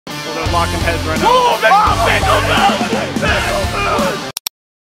they're locking heads right now.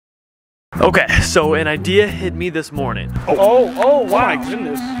 Oh, okay, so an idea hit me this morning. Oh, wow. My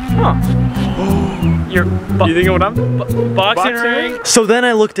goodness. Huh. You thinking what I'm? Boxing ring? So then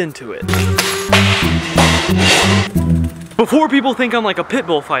I looked into it. Before people think I'm like a pit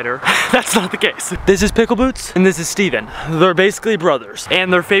bull fighter, that's not the case. This is Pickleboots and this is Steven. They're basically brothers.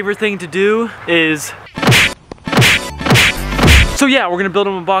 And their favorite thing to do is... So yeah, we're gonna build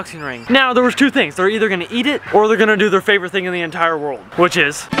them a boxing ring. Now there was two things. They're either gonna eat it or they're gonna do their favorite thing in the entire world, which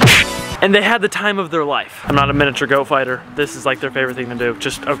is... And they had the time of their life. I'm not a miniature goat fighter. This is like their favorite thing to do.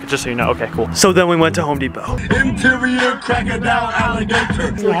 Just so you know. Okay, cool. So then we went to Home Depot. Interior crocodile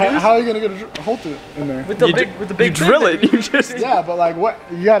alligator. How are you gonna get a hole in there? With the big drill it. You just yeah, but like what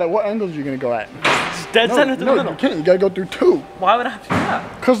angles are you gonna go at? Just dead center through the middle. You can't. You gotta go through two. Why would I have to do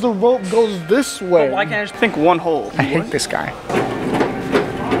that? Because the rope goes this way. But why can't I just think one hole? I hate this guy.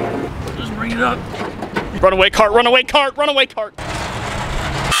 Just bring it up. Runaway cart. Runaway cart. Runaway cart.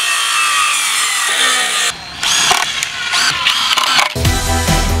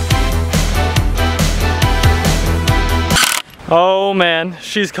 Oh man,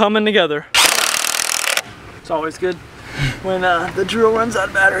 she's coming together. It's always good when the drill runs out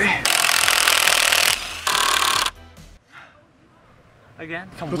of battery. Again?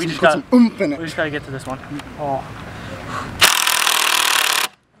 Come on, we just gotta get to this one. Oh.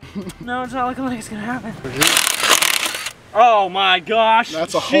 No, it's not looking like it's gonna happen. Oh my gosh.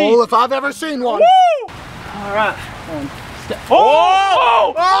 That's a hole if I've ever seen one. Woo! Alright.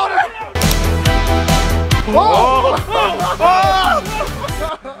 Oh! Oh! Oh!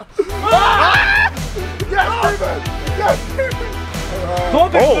 Yes, Steven! Yes, Steven! Come on,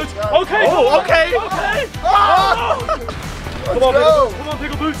 Pickleboots! Okay! Oh, okay! Okay! Come on, Come on,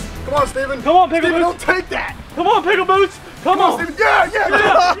 Pickleboots! Come on, Steven! Come on, Pickleboots! Steven, don't take that! Come on, Pickleboots! Come on, Steven! Yeah!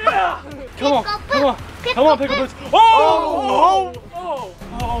 Come on, Pickleboots! Oh,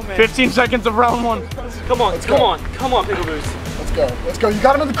 man. 15 seconds of round one. Come on, Pickleboots. Let's go. You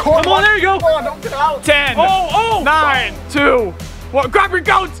got him in the corner. Come on, there you go. Come on, don't get out. 10, 9, 2, 1. Grab your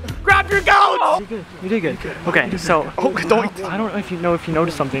goats! Grab your goats! You did good. Okay, so I don't know if you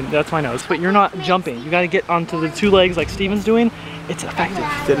noticed something. That's my nose. But you're not jumping. You got to get onto the two legs like Steven's doing. It's effective.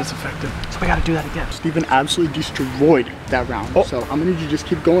 It is effective. So we got to do that again. Steven absolutely destroyed that round. So I'm gonna need you to just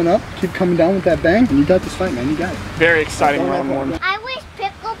keep going up, keep coming down with that bang, and you got this fight, man. You got it. Very exciting round one. I wish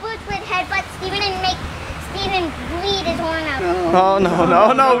Pickleboots would headbutt Steven and make Steven bleed his horn out. Oh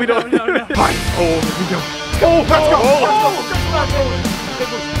no, we don't. Fine. Oh, here we go. Let's go.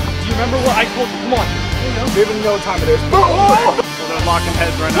 Do you remember what I told you? Come on. Steven, you know what time it is. Well, they're locking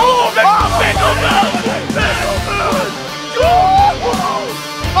heads right now.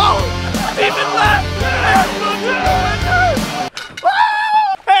 Steven left.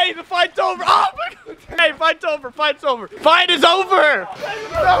 Hey, the fight's over. Hey, fight's over. Fight's over. Fight is over.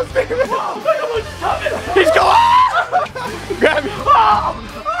 No, Steven. He's going. Grab me.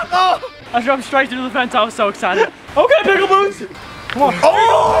 I jumped straight through the fence. I was so excited. Okay, Pickleboots. Come on.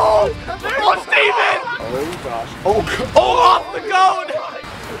 Oh, Steven. Oh gosh. Oh, off the goat.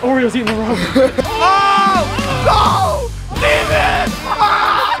 Oreo's eating the rope. Oh, no, Steven.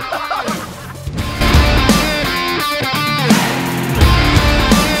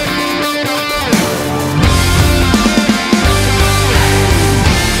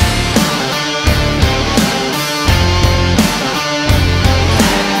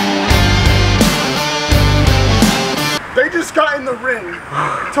 They just got in the ring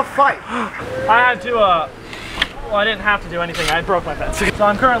to fight. I had to, well, I didn't have to do anything. I broke my fence. So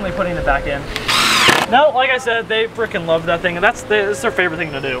I'm currently putting it back in. No, like I said, they freaking love that thing. And it's their favorite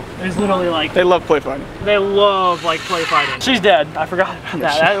thing to do. It's literally like... They love play fighting. They love, like, play fighting. She's dead. I forgot about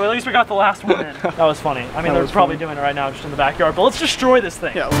that. At least we got the last one in. That was funny. I mean, they're probably doing it right now just in the backyard. But let's destroy this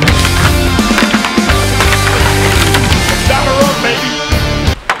thing. Yeah. Down her up, baby.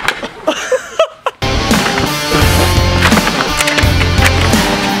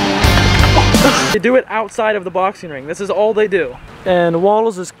 They do it outside of the boxing ring. This is all they do. And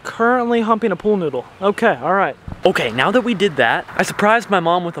Waddles is currently humping a pool noodle. Okay, all right. Okay, now that we did that, I surprised my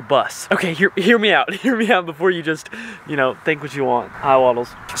mom with a bus. Okay, hear me out. Hear me out before you just, think what you want. Hi,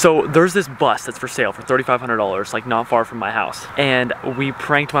 Waddles. So there's this bus that's for sale for $3,500, like not far from my house. And we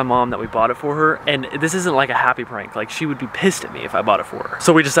pranked my mom that we bought it for her. And this isn't like a happy prank. Like she would be pissed at me if I bought it for her.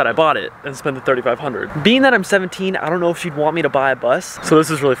 So we just said I bought it and spent the $3,500. Being that I'm 17, I don't know if she'd want me to buy a bus. So this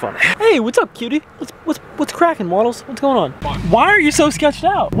is really funny. Hey, what's up, cutie? What's cracking, Waddles? What's going on? Why are you so sketched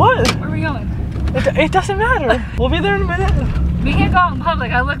out? What? Where are we going? It doesn't matter. We'll be there in a minute. We can't go out in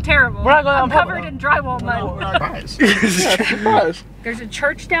public. I look terrible. We're not going out in I'm public. covered in drywall mud. Surprise. Yeah, surprise. There's a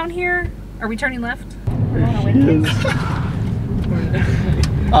church down here. Are we turning left?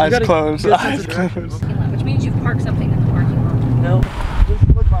 Eyes closed. Eyes closed. Which means you've parked something in the parking lot. No. Just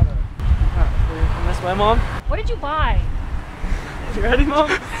look by there. And that's my mom. What did you buy? You ready, Mom?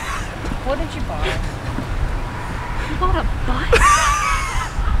 What did you buy? You bought a bus?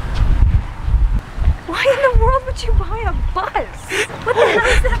 Why in the world would you buy a bus? What the hell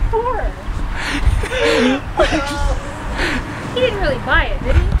is that for? He didn't really buy it,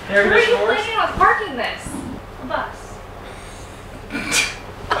 did he? There Where it are is, you Forrest. planning on parking this? A bus.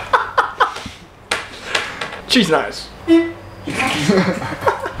 She's nice. Wait,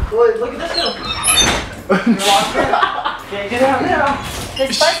 look at this hill. Can't get out now.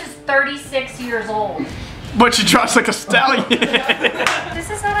 This bus is 36 years old. But she drives like a stallion. This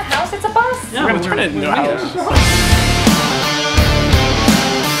is not a house, it's a bus. Yeah, We're gonna turn it into a house.